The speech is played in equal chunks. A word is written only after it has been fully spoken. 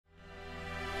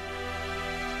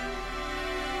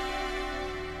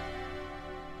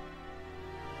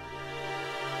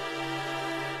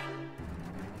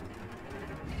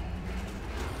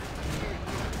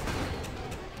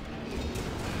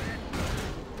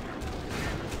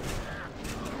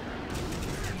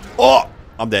Oh,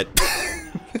 I'm dead.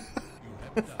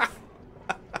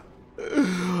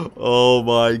 Oh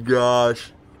my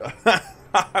gosh.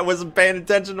 I wasn't paying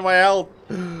attention to my health.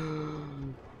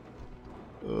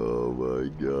 Oh my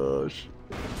gosh.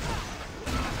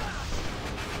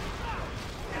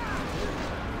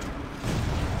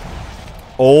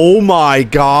 Oh my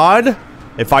god.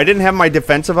 If I didn't have my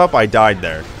defensive up, I died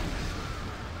there.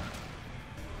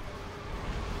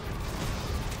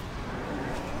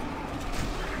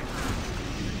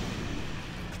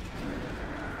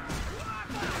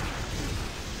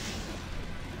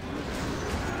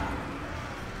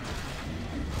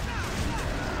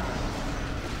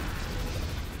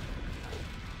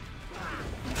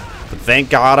 But thank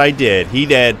God I did. He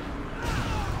did.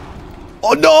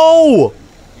 Oh no!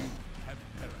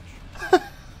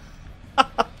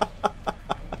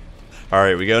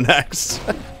 Alright, we go next.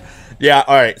 Yeah,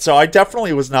 alright. So I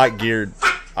definitely was not geared.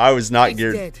 I was not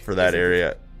geared for that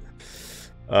area.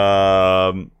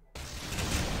 Why?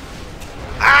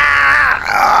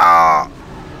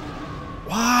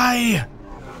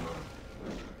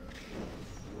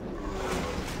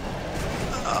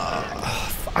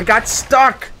 I got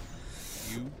stuck.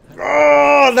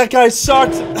 Oh, that guy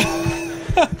sucked.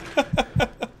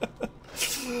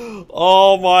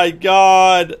 Oh my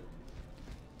god.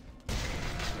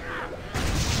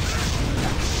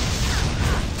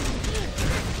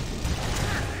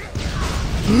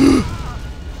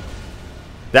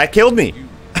 That killed me.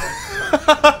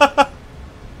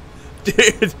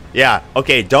 Dude. Yeah,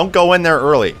 okay, don't go in there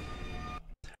early.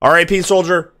 R.I.P.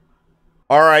 soldier.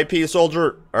 R.I.P.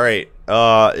 soldier. Alright,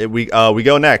 we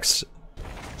go next.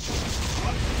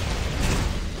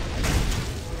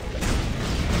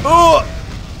 Oh!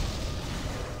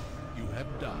 You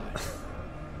have died.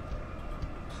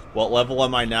 What level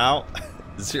am I now?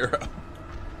 0.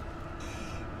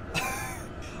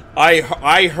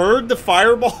 I heard the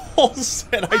fireballs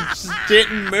and I just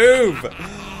didn't move.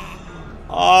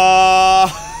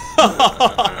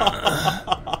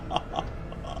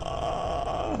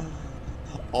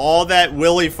 All that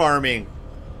willy farming.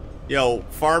 Yo,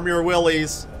 farm your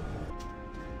willies.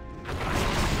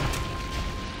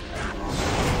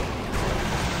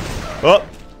 Oh.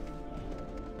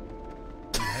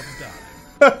 You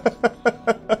have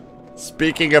died.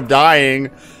 Speaking of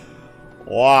dying.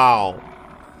 Wow.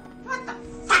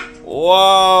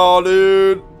 Wow,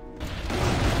 dude.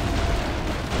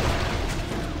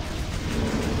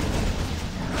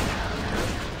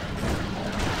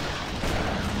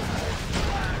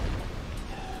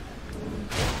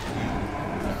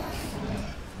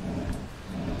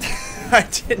 I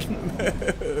didn't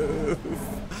move.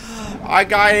 I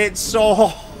got hit so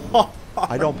hard.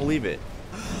 I don't believe it.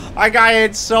 I got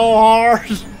hit so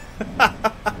hard.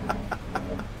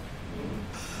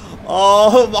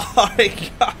 Oh my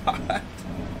god.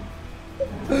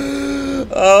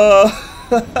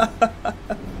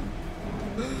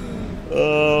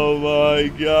 Oh my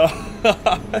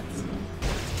god.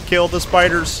 Kill the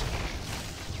spiders.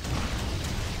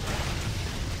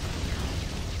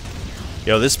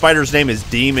 Yo, this spider's name is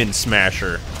Demon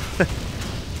Smasher.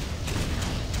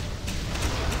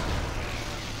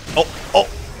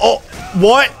 Oh,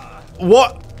 what?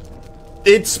 What?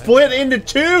 It split into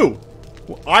 2.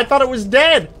 I thought it was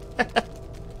dead.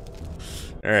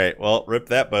 Alright, well, rip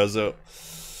that bozo.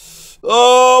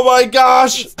 Oh my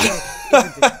gosh!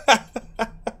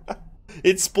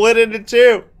 It split into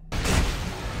 2.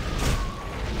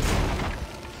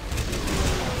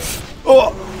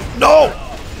 Oh, no!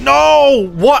 No!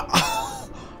 What?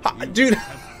 Dude.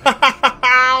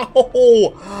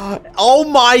 Oh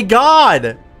my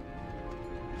god!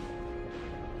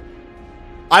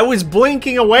 I was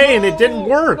blinking away and it didn't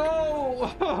work.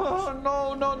 No!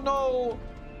 No, no, no!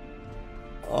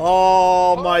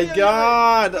 Oh my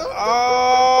god!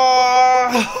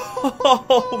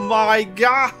 Oh my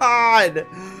god!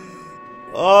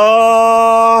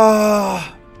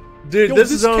 Oh, dude, Yo, this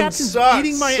this zone captain's sucks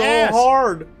eating my so ass.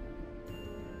 hard.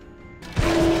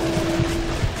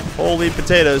 Holy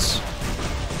potatoes!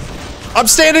 I'm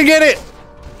standing in it.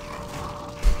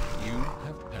 You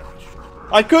have perished.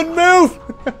 I couldn't move.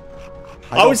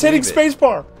 I was hitting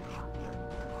spacebar.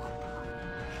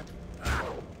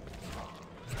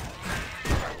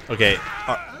 Okay.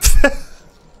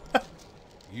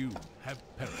 You have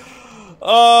perished.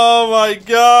 Oh my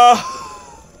god.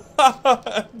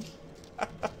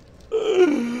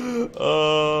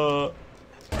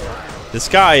 This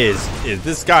guy is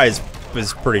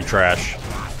pretty trash.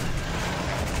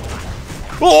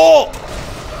 Oh!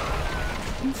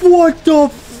 What the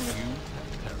f—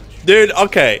 Dude,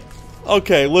 okay.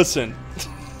 Okay, listen.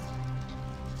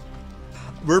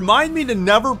 Remind me to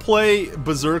never play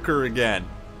Berserker again.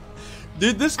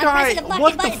 Dude, this guy,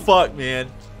 what the fuck,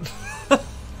 man?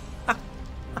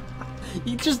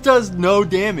 He just does no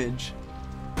damage.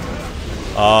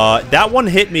 That one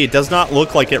hit me. It does not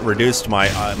look like it reduced my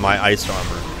my ice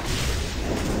armor.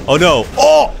 Oh no!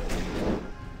 Oh!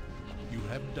 You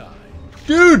have died.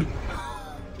 Dude!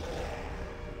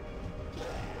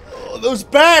 Oh, those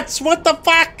bats! What the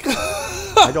fuck?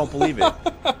 I don't believe it.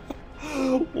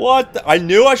 What? I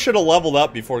knew I should have leveled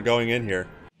up before going in here.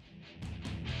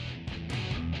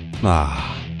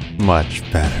 Ah, much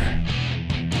better.